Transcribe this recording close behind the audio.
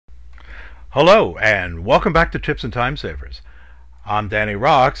Hello and welcome back to Tips and Time Savers. I'm Danny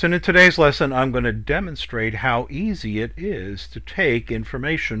Rocks, and in today's lesson I'm going to demonstrate how easy it is to take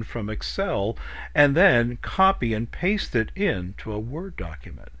information from Excel and then copy and paste it into a Word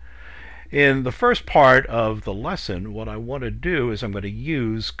document. In the first part of the lesson, what I want to do is I'm going to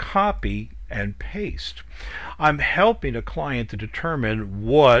use copy and paste. I'm helping a client to determine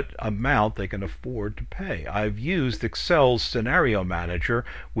what amount they can afford to pay. I've used Excel's Scenario Manager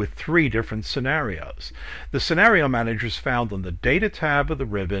with 3 different scenarios. The Scenario Manager is found on the Data tab of the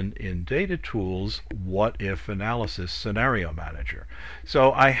ribbon in Data Tools, What If Analysis Scenario Manager.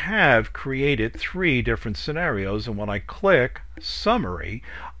 So I have created 3 different scenarios, and when I click Summary,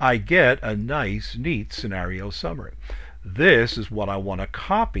 I get a nice, neat scenario summary. This is what I want to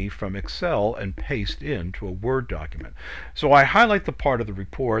copy from Excel and paste into a Word document. So I highlight the part of the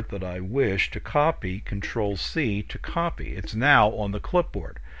report that I wish to copy, Control C to copy. It's now on the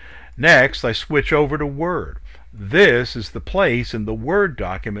clipboard. Next, I switch over to Word. This is the place in the Word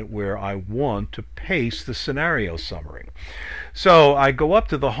document where I want to paste the scenario summary. So I go up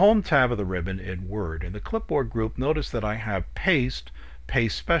to the Home tab of the ribbon in Word. In the clipboard group, notice that I have Paste,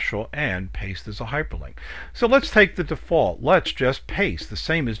 Paste Special, and Paste as a hyperlink. So let's take the default. Let's just paste, the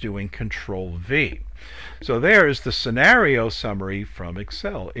same as doing Control V. So there is the scenario summary from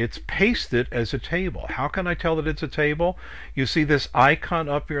Excel. It's pasted as a table. How can I tell that it's a table? You see this icon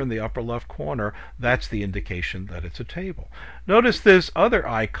up here in the upper left corner. That's the indication that it's a table. Notice this other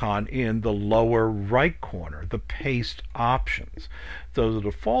icon in the lower right corner, the paste options. So the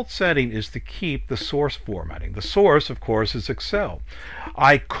default setting is to keep the source formatting. The source, of course, is Excel.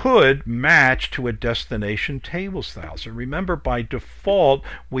 I could match to a destination table style. So remember, by default,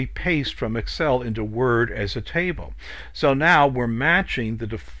 we paste from Excel into Word as a table. So now we're matching the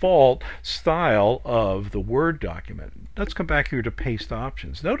default style of the Word document. Let's come back here to paste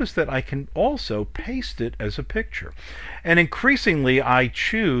options. Notice that I can also paste it as a picture. And increasingly, I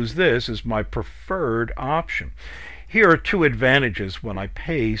choose this as my preferred option. Here are 2 advantages when I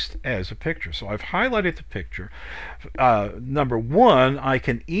paste as a picture. So I've highlighted the picture. Number 1, I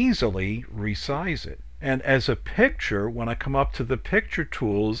can easily resize it. And as a picture, when I come up to the picture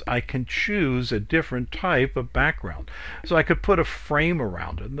tools, I can choose a different type of background. So I could put a frame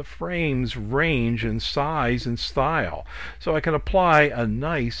around it, and the frames range in size and style. So I can apply a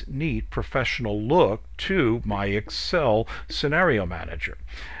nice, neat, professional look to my Excel Scenario Manager.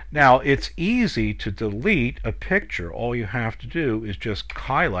 Now, it's easy to delete a picture. All you have to do is just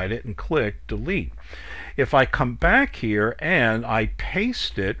highlight it and click Delete. If I come back here and I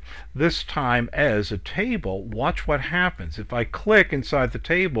paste it, this time as a table, watch what happens. If I click inside the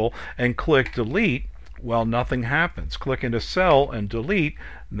table and click Delete, well, nothing happens. Click into Cell and Delete,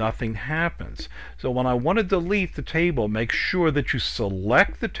 nothing happens. So when I want to delete the table, make sure that you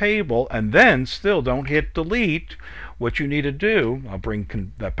select the table and then still don't hit Delete. What you need to do, I'll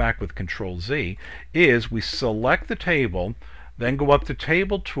bring that back with Control Z, is we select the table, then go up to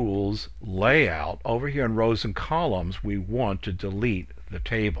Table Tools, Layout. Over here in Rows and Columns, we want to delete the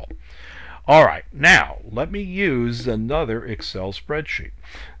table. Alright, now let me use another Excel spreadsheet.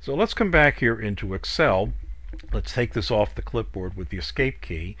 So let's come back here into Excel. Let's take this off the clipboard with the Escape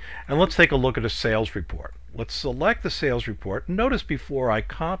key, and let's take a look at a sales report. Let's select the sales report. Notice before I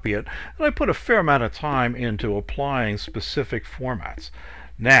copy it that I put a fair amount of time into applying specific formats.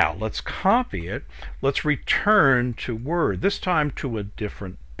 Now let's copy it. Let's return to Word, this time to a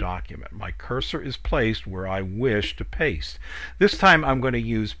different document. My cursor is placed where I wish to paste. This time I'm going to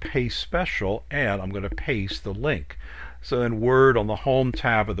use Paste Special, and I'm going to paste the link. So in Word, on the Home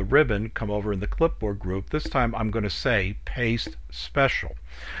tab of the ribbon, come over in the clipboard group. This time I'm going to say Paste Special,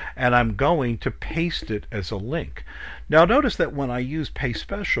 and I'm going to paste it as a link. Now notice that when I use Paste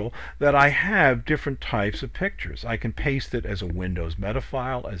Special, that I have different types of pictures. I can paste it as a Windows meta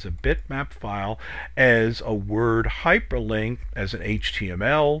file, as a bitmap file, as a Word hyperlink, as an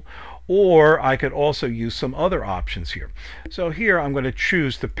HTML, or I could also use some other options here. So here I'm going to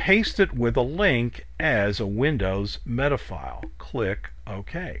choose to paste it with a link as a Windows meta file. Click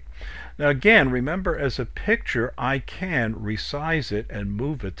OK. Now again, remember, as a picture, I can resize it and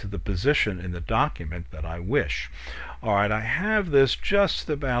move it to the position in the document that I wish. Alright, I have this just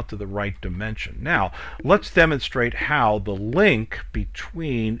about to the right dimension. Now, let's demonstrate how the link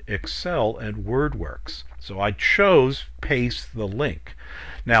between Excel and Word works. So I chose Paste the Link.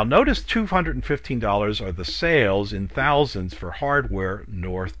 Now notice $215 are the sales in thousands for Hardware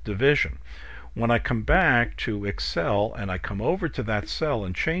North Division. When I come back to Excel and I come over to that cell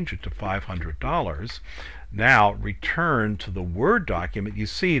and change it to $500, now return to the Word document, you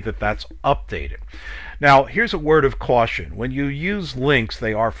see that that's updated. Now, here's a word of caution. When you use links,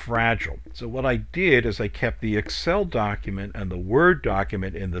 they are fragile. So what I did is I kept the Excel document and the Word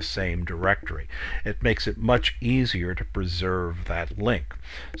document in the same directory. It makes it much easier to preserve that link.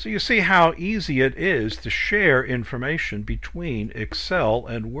 So you see how easy it is to share information between Excel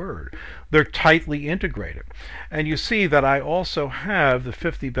and Word. They're tightly integrated. And you see that I also have the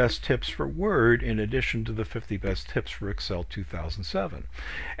 50 best tips for Word in addition to the 50 best tips for Excel 2007.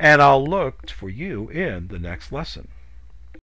 And I'll look for you in the next lesson.